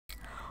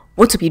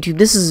What's up, YouTube?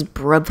 This is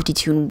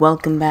Brub52 and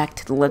welcome back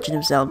to The Legend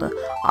of Zelda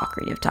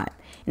Ocarina of Time.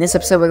 In this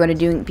episode, we're going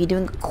to be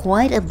doing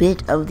quite a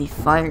bit of the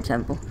Fire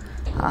Temple.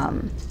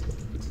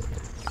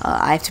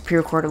 I have to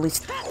pre-record at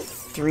least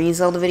 3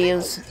 Zelda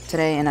videos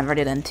today, and I've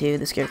already done 2,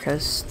 the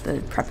Scarecrows, the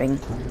prepping,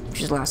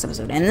 which is the last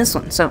episode, and this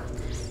one. So,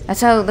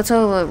 that's how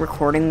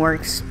recording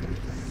works,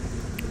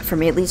 for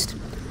me at least.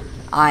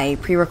 I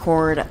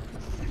pre-record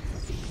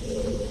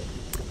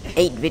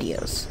 8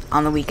 videos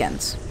on the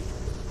weekends.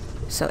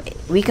 So,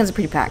 weekends are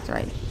pretty packed,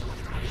 right?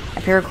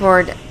 I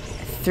pre-record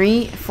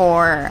 3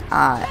 for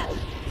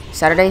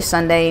Saturday,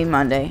 Sunday,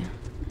 Monday.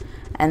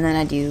 And then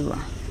I do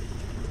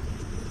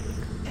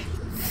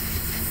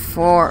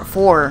 4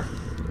 for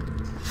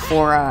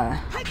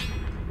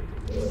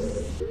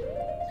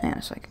hang on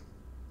a sec.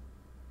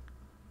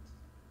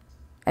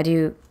 I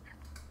do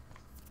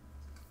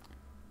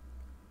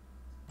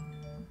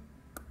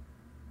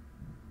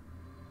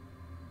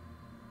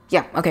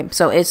yeah, okay,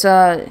 so it's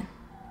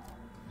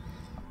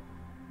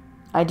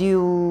I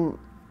do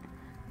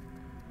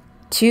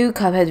 2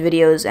 Cuphead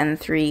videos and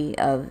 3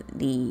 of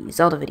the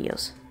Zelda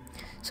videos.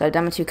 So I've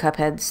done my 2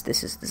 Cupheads.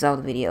 This is the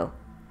Zelda video.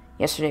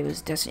 Yesterday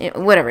was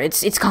whatever.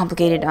 It's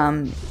complicated.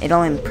 It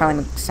only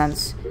probably makes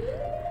sense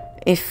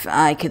if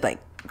I could like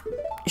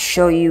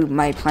show you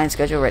my planned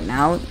schedule right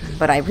now.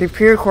 But I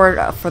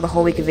pre-record for the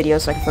whole week of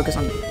videos so I can focus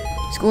on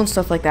school and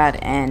stuff like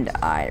that, and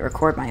I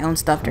record my own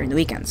stuff during the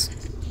weekends.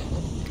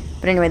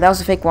 But anyway, that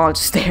was a fake wall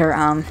just there.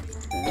 And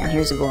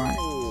here's the Goron.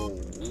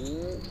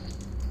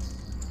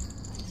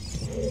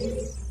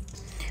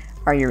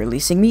 Are you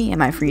releasing me? Am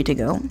I free to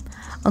go?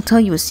 I'll tell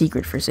you a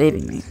secret for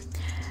saving me.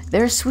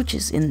 There are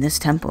switches in this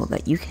temple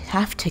that you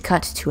have to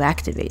cut to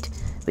activate,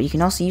 but you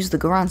can also use the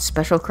Goron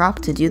Special Crop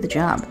to do the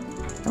job.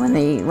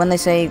 And when they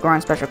say Goron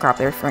Special Crop,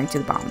 they're referring to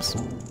the bombs.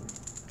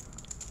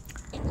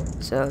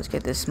 So let's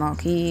get this small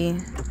key.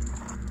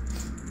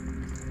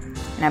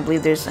 And I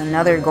believe there's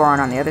another Goron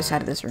on the other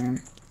side of this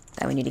room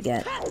that we need to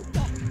get.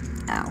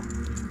 Ow.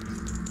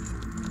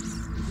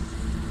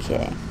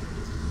 Okay.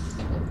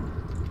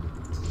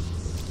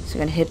 So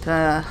we're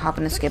gonna hop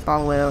and skip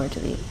all the way over to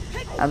the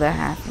other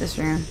half of this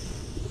room.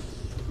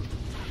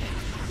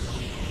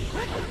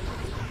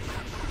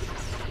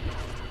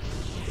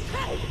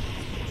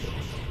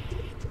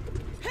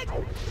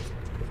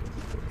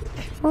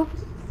 Oh.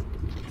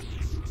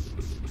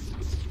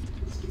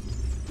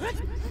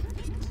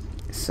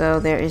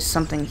 So there is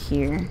something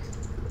here, and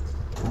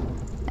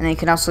then you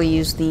can also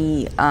use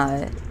the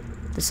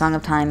Song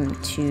of Time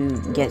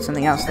to get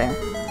something else there,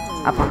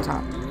 up on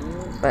top.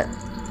 But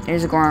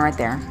there's a Goron right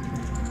there.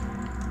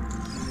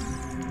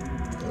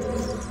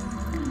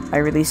 Are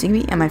you releasing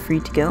me? Am I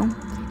free to go?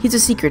 Here's a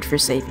secret for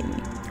saving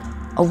me.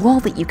 A wall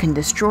that you can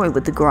destroy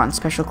with the Goron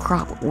Special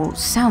Crop will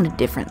sound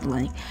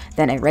differently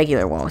than a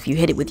regular wall if you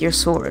hit it with your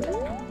sword.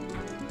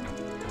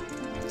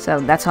 So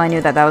that's how I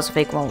knew that that was a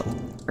fake wall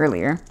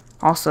earlier.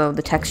 Also,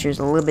 the texture is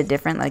a little bit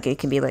different. Like, it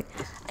can be like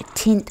a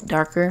tint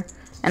darker.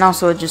 And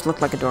also, it just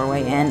looked like a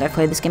doorway. And I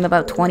played this game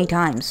about 20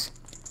 times.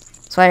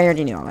 So I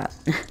already knew all that.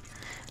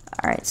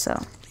 Alright, so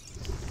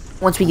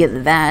once we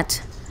get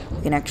that,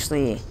 we can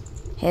actually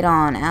head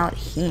on out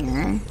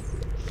here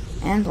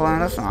and play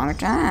the Song of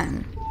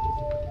Time.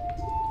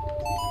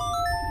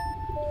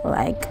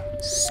 Like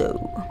so.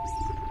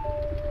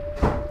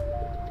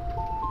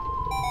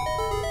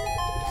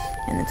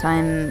 And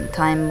the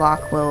time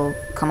block will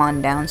come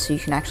on down, so you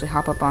can actually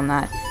hop up on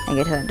that and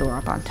get to that door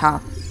up on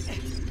top.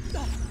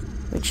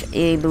 Which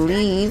I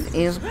believe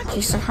is a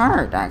piece of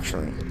heart,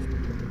 actually.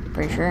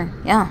 Pretty sure.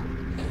 Yeah.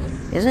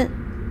 Is it?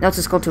 No, it's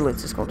a Skulltula.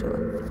 It's a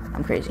Skulltula.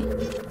 I'm crazy.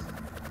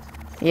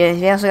 Yeah,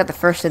 you also got the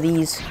first of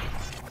these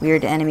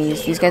weird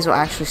enemies. These guys will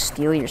actually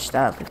steal your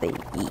stuff if they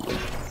eat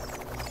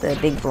the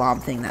big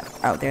blob thing that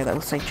out there that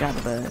looks like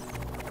Jabba the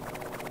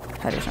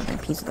Hutt or something.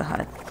 Pizza the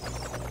Hutt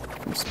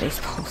from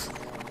Spaceballs.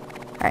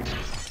 Alright.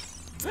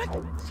 So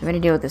we're gonna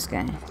deal with this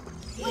guy.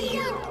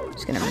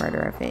 Just gonna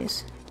murder our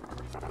face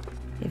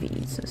if he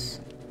eats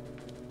us.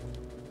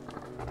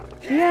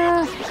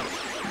 Yeah.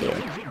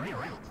 Dead.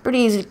 Pretty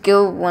easy to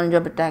kill. One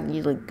jump attack,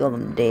 usually kill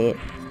them dead.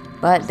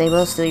 But they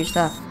will steal your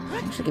stuff.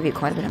 Actually give you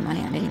quite a bit of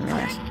money, I didn't even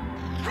realize.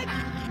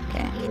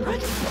 Okay.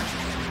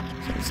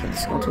 So let's get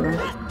this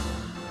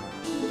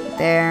Skulltula.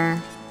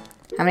 There.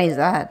 How many is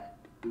that?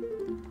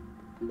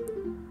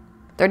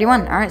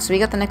 31. Alright, so we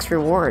got the next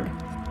reward,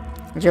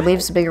 which I believe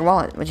is a bigger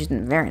wallet, which is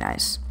very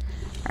nice.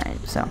 Alright,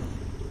 so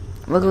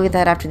we'll go get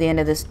that after the end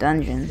of this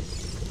dungeon.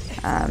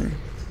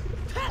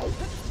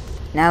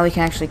 Now we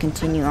can actually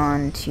continue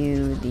on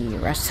to the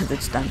rest of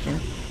this dungeon.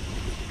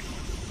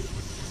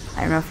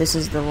 I don't know if this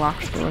is the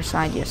locked door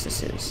side. Yes,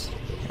 this is.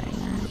 Very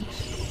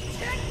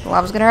nice. The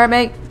lava's gonna hurt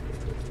me.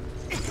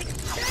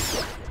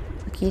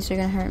 The keys are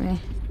gonna hurt me.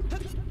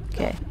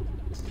 Okay.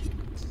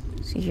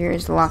 So here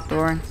is the locked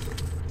door.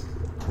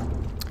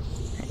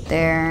 Right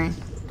there.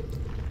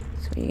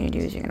 So what you're gonna do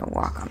is you're gonna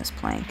walk on this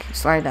plank.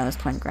 Slide down this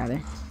plank,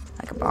 rather.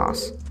 Like a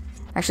boss.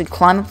 Actually,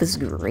 climb up is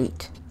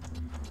great.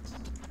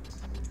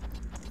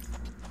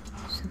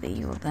 So that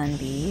you will then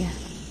be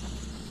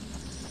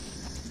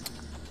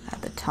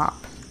top.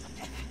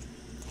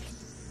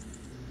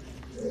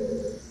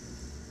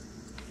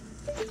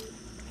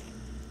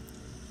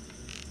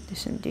 There's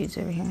some dudes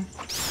over here.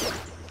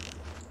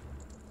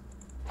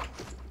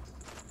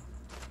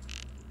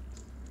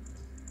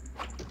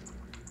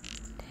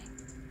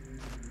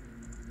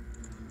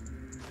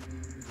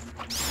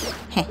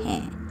 Heh.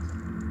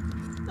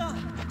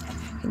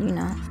 Can you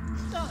not?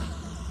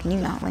 Can you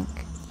not, Link?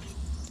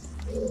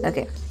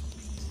 Okay.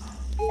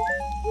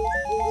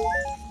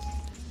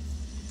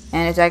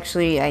 And it's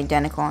actually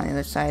identical on the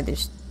other side.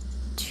 There's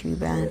 2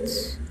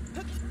 bats.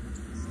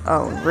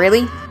 Oh,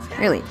 really?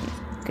 Really?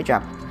 Good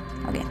job.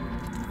 Okay.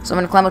 So I'm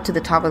going to climb up to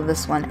the top of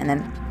this one, and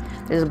then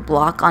there's a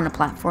block on a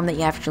platform that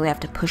you actually have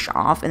to push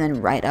off, and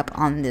then right up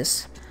on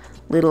this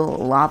little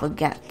lava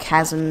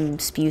chasm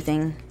spew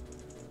thing.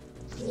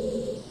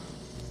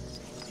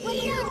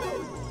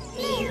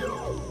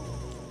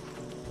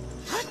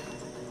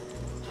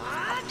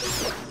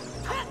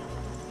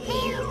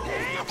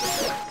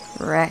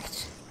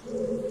 Correct.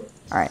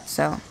 Alright,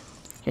 so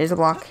here's the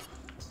block.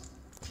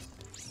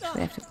 So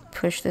we have to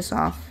push this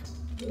off.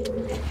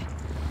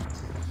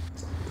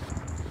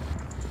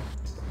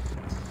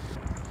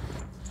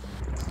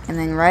 And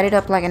then ride it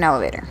up like an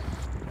elevator.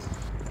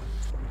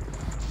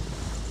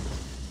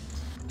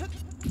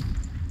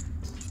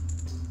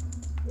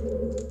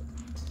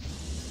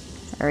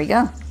 There we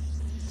go.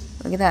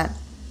 Look at that.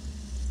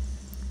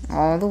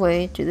 All the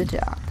way to the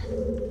top.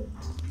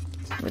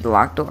 With the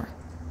locked door.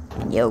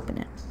 And you open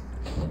it.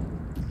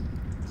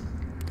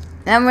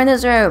 Now we're in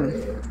this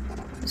room.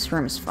 This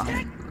room is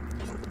fun.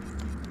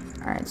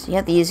 Alright, so you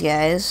have these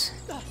guys.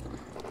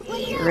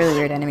 Really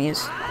weird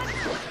enemies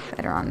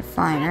that are on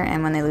fire,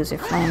 and when they lose their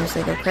flames,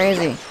 they go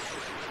crazy.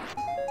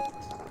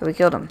 But we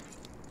killed them.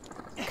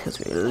 Because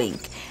we're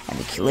Link, and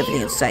we kill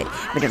everything in sight.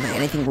 But don't let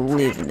anything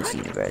live in this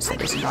universe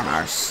that isn't on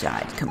our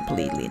side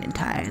completely and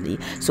entirely,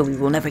 so we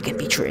will never get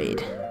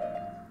betrayed.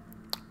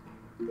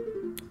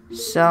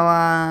 So,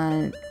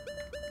 I'm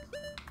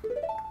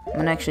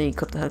gonna actually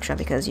equip the hookshot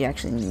because you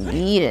actually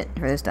need it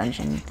for this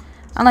dungeon.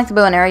 Unlike the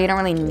bow and arrow, you don't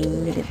really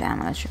need it that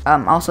much.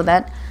 Also,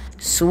 that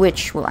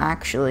switch will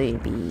actually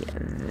be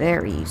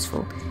very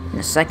useful in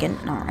a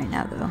second. Not right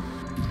now, though.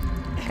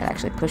 I can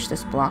actually push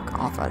this block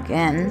off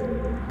again.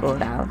 Pull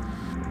it out.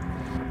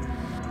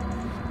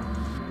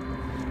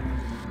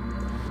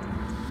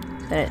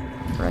 Set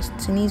it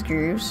rests in these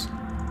grooves.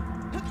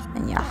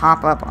 And you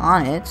hop up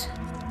on it.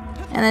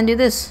 And then do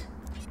this.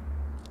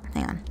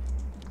 Hang on.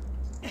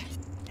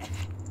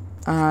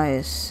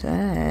 I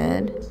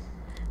said...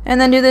 And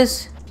then do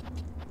this.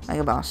 Like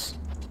a boss.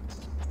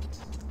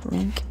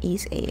 Link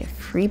is a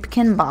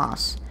freakin'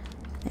 boss.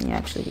 And you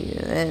actually do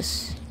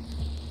this.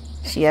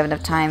 So you have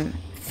enough time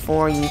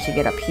for you to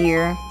get up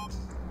here.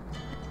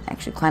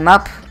 Actually climb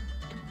up.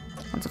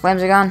 Once the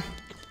flames are gone.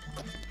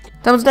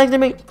 Someone's texting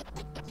me.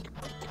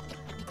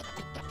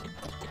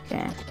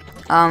 Okay.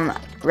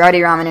 Rowdy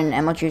Ramen and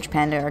MLGH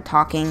Panda are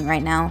talking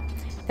right now.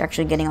 They're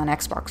actually getting on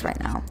Xbox right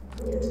now.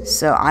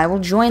 So I will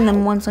join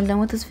them once I'm done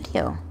with this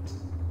video.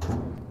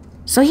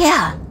 So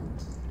yeah.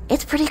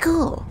 It's pretty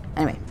cool.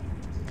 Anyway.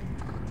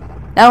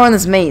 Now we're in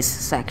this maze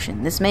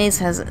section. This maze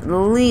has at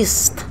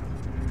least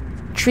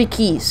 3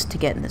 keys to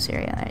get in this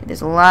area. Right,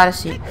 there's a lot of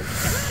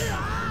secrets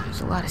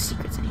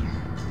in here.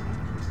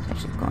 It's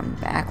actually going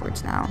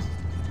backwards now.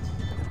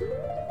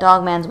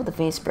 Dogman's with the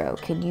face, bro.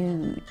 Could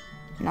you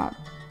not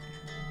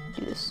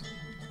do this?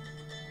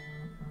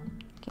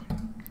 Okay.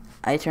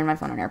 I turned my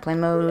phone on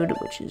airplane mode,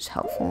 which is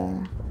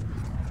helpful.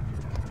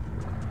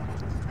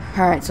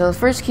 Alright, so the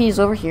first key is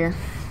over here.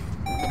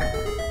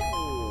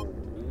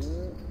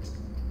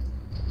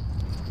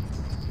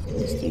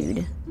 This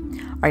dude.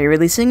 Are you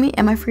releasing me?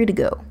 Am I free to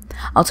go?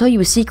 I'll tell you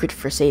a secret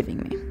for saving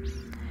me.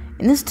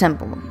 In this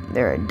temple,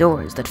 there are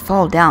doors that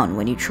fall down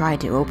when you try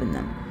to open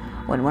them.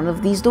 When one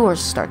of these doors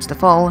starts to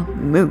fall,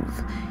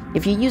 move.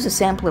 If you use a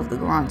sample of the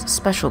Goron's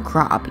special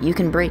crop, you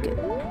can break it.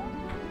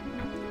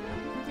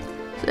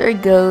 So there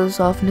it goes,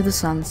 off into the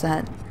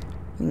sunset.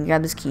 You can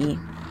grab this key.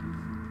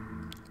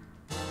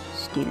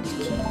 Student's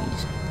keys.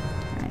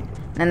 Alright.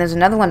 And then there's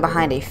another one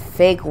behind a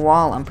fake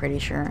wall, I'm pretty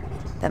sure.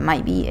 That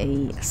might be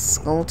a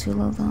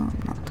Skulltula, though.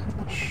 I'm not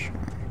totally sure.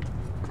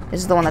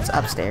 This is the one that's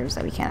upstairs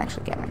that we can't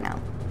actually get right now.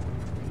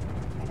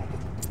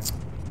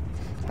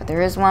 But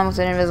there is one with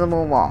an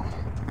invisible wall.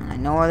 And I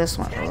know where this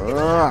one...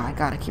 Ugh, I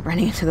gotta keep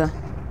running into the...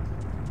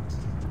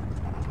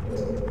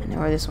 I know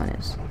where this one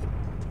is.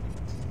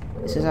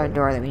 This is our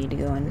door that we need to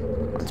go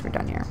in once we're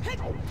done here.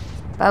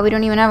 But we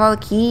don't even have all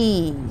the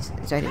keys.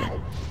 It's right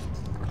here.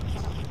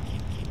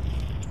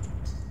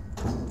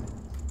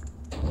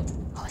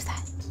 What was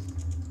that?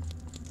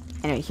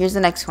 Anyway, here's the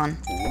next one.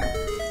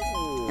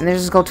 And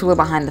there's a Skulltula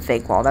behind the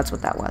fake wall. That's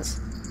what that was.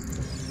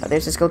 But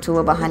there's a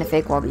Skulltula behind a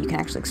fake wall that you can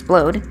actually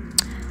explode.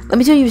 Let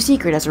me tell you a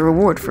secret as a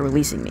reward for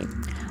releasing me.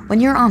 When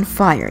you're on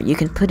fire, you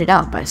can put it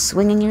out by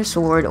swinging your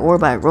sword or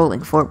by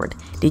rolling forward.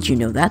 Did you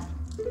know that?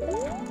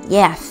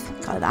 Yes,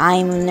 because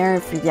I'm a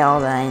nerd for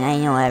Zelda and I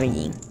know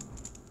everything.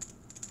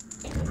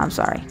 I'm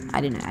sorry.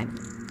 I didn't...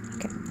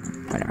 okay,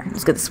 whatever.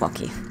 Let's get the swell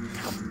key.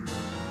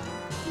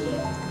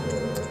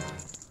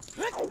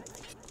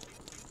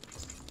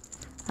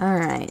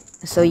 Alright,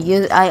 so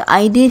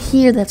I did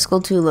hear that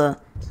Skulltula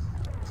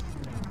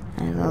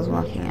as I was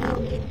walking out.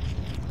 I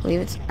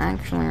believe it's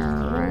actually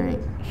right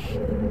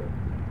here.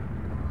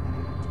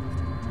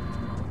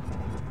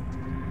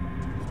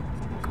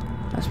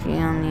 Must be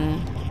on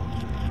the...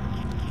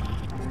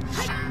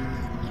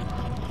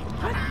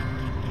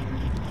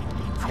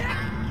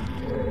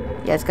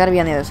 Yeah, it's gotta be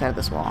on the other side of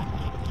this wall.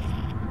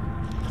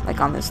 Like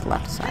on this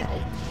left side.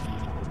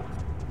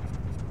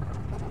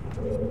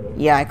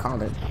 Yeah, I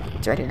called it.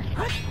 It's right here.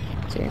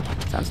 See?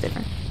 Sounds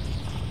different.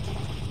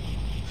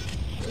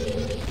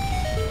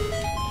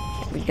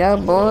 Here we go,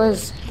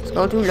 boys. Let's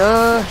go to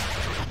love.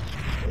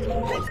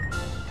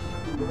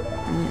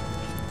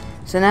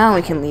 So now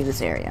we can leave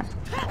this area.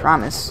 I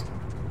promise.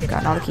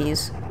 Got all the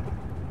keys.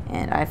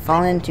 And I've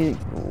fallen into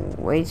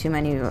way too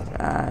many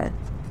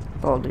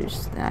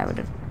boulders than I would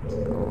have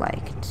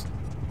liked.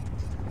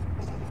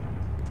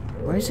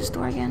 Where is this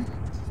door again?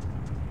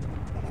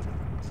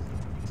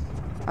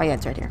 Oh yeah,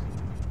 it's right here.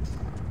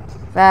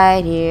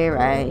 Right here,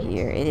 right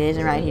here. It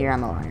isn't right here,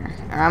 I'm a liar.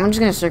 Alright, I'm just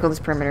gonna circle this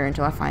perimeter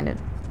until I find it.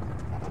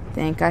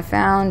 Think I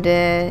found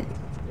it.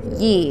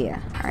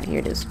 Yeah. Alright, here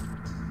it is.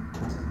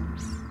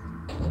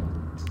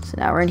 So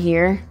now we're in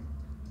here.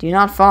 Do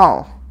not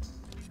fall.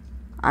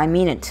 I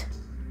mean it.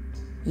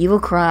 You will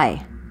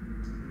cry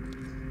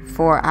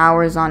for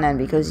hours on end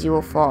because you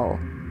will fall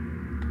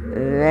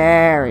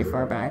very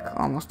far back,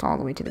 almost all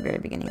the way to the very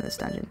beginning of this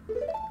dungeon.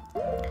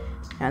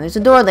 Now there's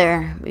a door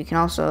there. We can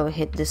also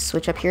hit this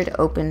switch up here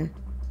to open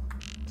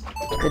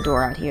the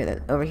door out here,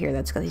 that over here,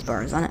 that's got these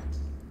bars on it.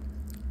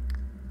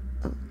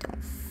 Oh,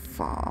 don't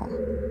fall.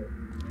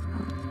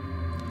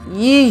 Oh.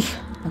 Yee!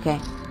 Okay.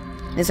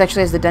 This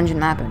actually has the dungeon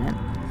map in it.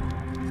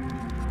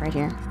 Right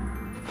here.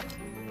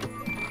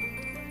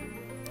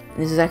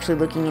 This is actually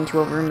looking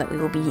into a room that we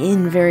will be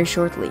in very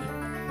shortly.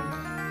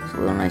 It's a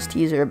little nice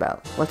teaser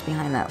about what's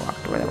behind that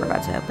locked door that we're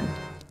about to open.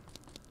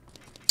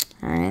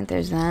 Alright,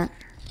 there's that.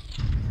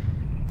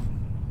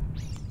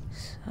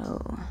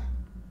 So...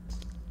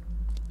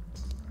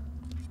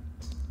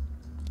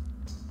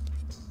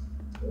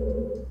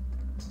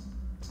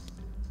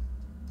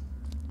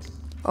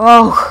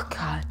 oh,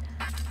 God.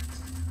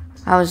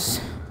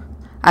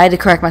 I had to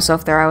correct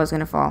myself there. I was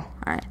gonna fall.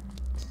 Alright.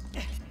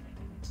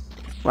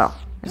 Well,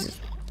 that's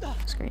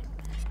great.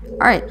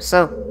 Alright,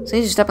 so, as soon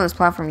as you step on this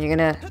platform, you're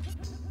gonna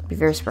be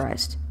very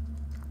surprised.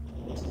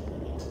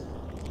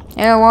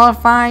 Yeah, wall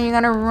of fire, you're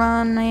gonna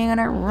run, you're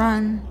gonna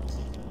run.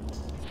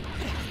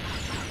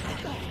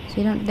 So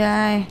you don't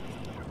die.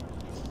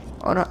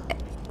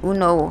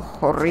 Uno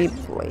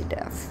horrible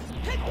death.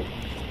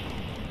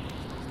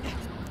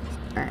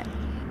 Alright.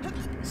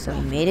 So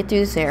we made it through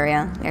this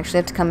area. We actually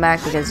have to come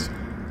back because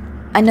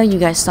I know you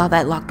guys saw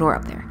that locked door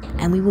up there.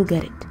 And we will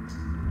get it.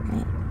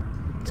 Right?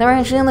 So we're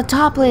actually on the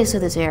top place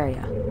of this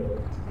area.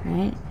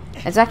 Right?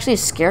 It's actually a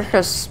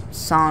Scarecrow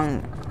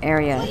song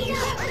area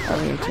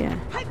over here too.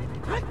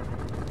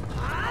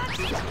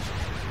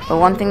 But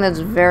one thing that's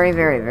very,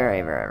 very,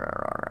 very, very,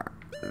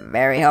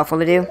 very helpful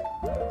to do,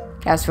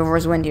 cast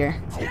Silver's Wind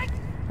here.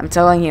 I'm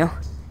telling you,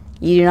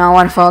 you do not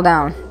want to fall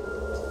down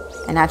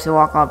and have to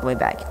walk all the way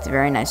back. It's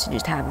very nice to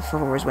just have a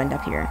Silver's Wind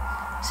up here,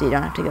 so you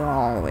don't have to go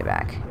all the way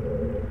back.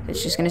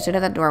 It's just going to sit at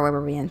that doorway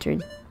where we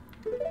entered.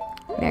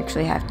 We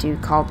actually have to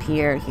call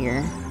Pierre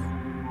here.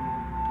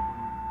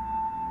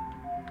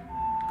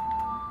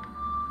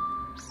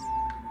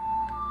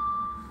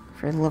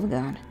 For the love of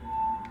God.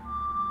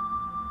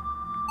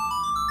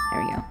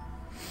 There we go.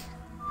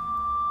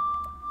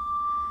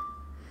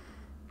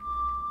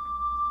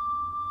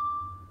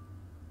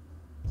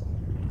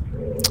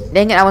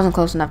 Dang it, I wasn't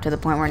close enough to the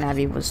point where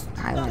Navi was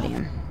highlighting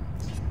him.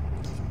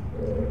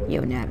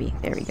 Yo, Navi.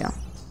 There we go.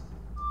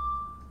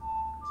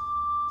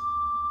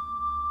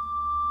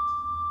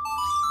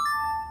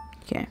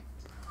 Okay.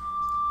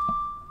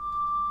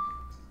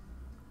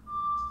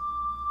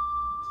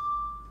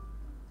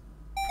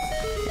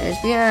 There's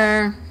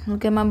Pierre.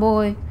 Look at my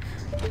boy.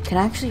 Can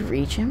I actually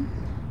reach him?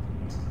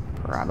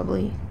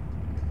 Probably.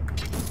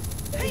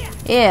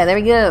 Yeah, there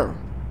we go.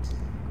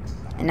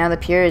 And now the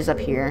Pierre is up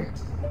here.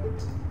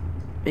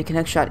 We can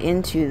hook shot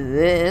into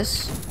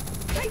this.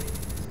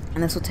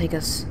 And this will take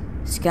us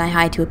sky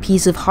high to a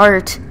piece of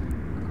heart,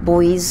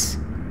 boys.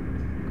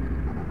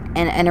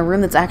 And a room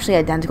that's actually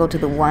identical to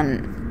the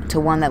one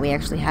that we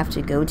actually have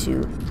to go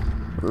to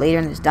later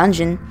in this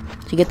dungeon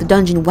to get the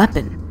dungeon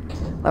weapon.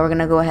 But we're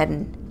gonna go ahead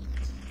and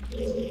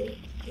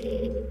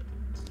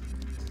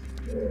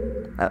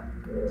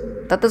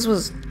thought this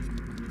was...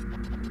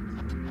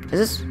 is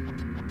this...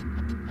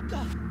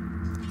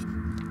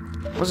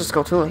 what's a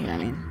Skulltula here, I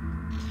mean?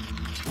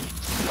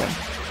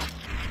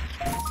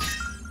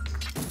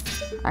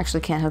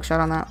 Actually can't hookshot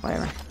on that,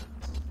 whatever.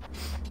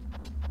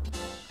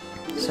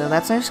 So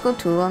that's our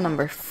Skulltula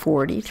number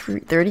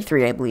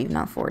 33, I believe,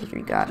 not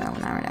 43. God, no,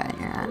 now we're not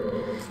here.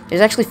 There's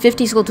actually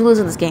 50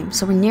 Skulltulas in this game,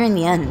 so we're nearing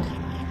the end.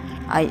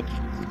 I,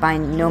 by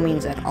no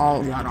means at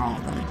all, got all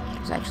of them.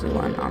 There's actually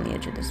one on the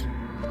edge of this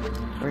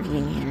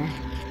ravine here.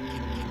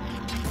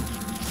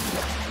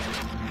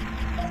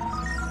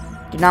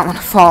 Do not want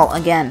to fall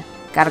again.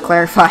 Gotta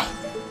clarify.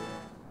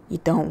 You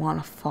don't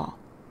want to fall.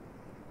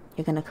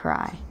 You're gonna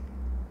cry.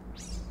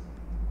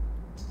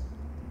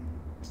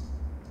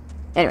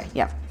 Anyway,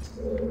 yeah.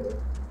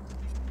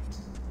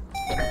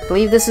 I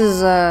believe this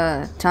is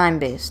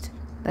time-based.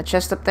 That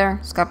chest up there,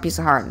 it's got a piece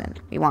of heart in it.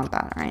 We want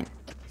that, right?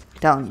 I'm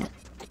telling you.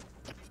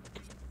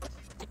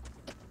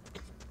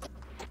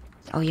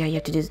 Oh yeah, you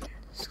have to do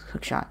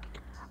hook shot.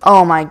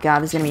 Oh my god,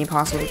 this is gonna be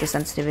impossible with the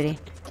sensitivity.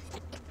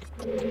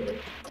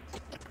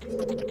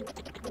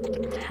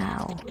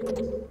 How?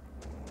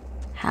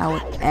 How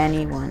would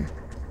anyone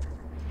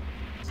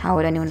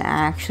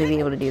actually be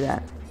able to do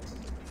that?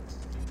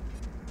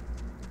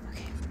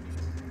 Okay.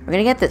 We're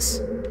gonna get this.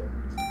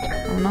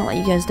 I will not let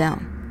you guys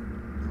down.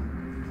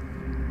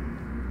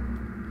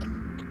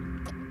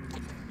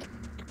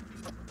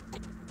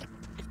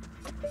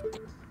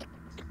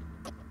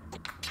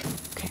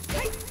 Okay.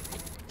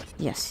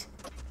 Yes.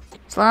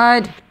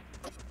 Slide!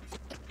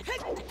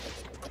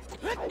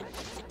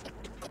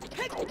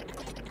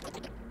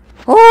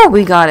 Oh,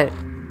 we got it.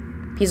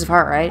 Piece of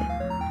heart, right?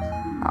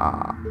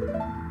 Aw.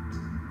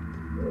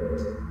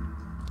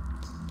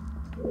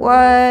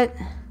 What?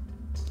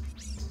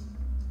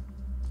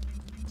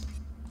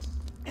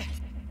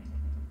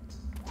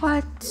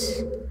 What?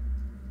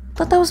 I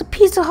thought that was a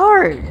piece of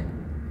heart.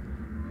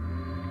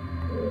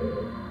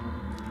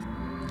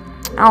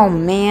 Oh,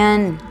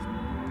 man.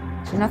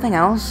 Is there nothing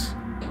else?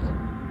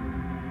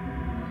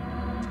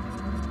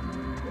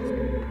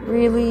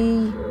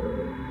 Really?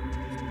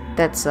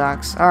 That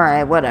sucks.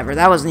 Alright, whatever.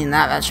 That wasn't even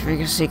that much of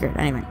a secret.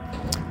 Anyway.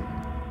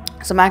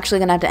 So I'm actually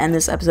going to have to end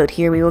this episode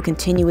here. We will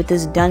continue with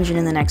this dungeon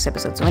in the next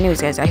episode. So anyways,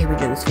 guys, I hope you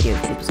enjoyed this video.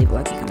 If you please leave a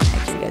like and comment.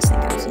 What you guys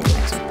think? I'll see you in the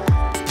next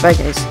one. Bye,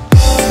 guys.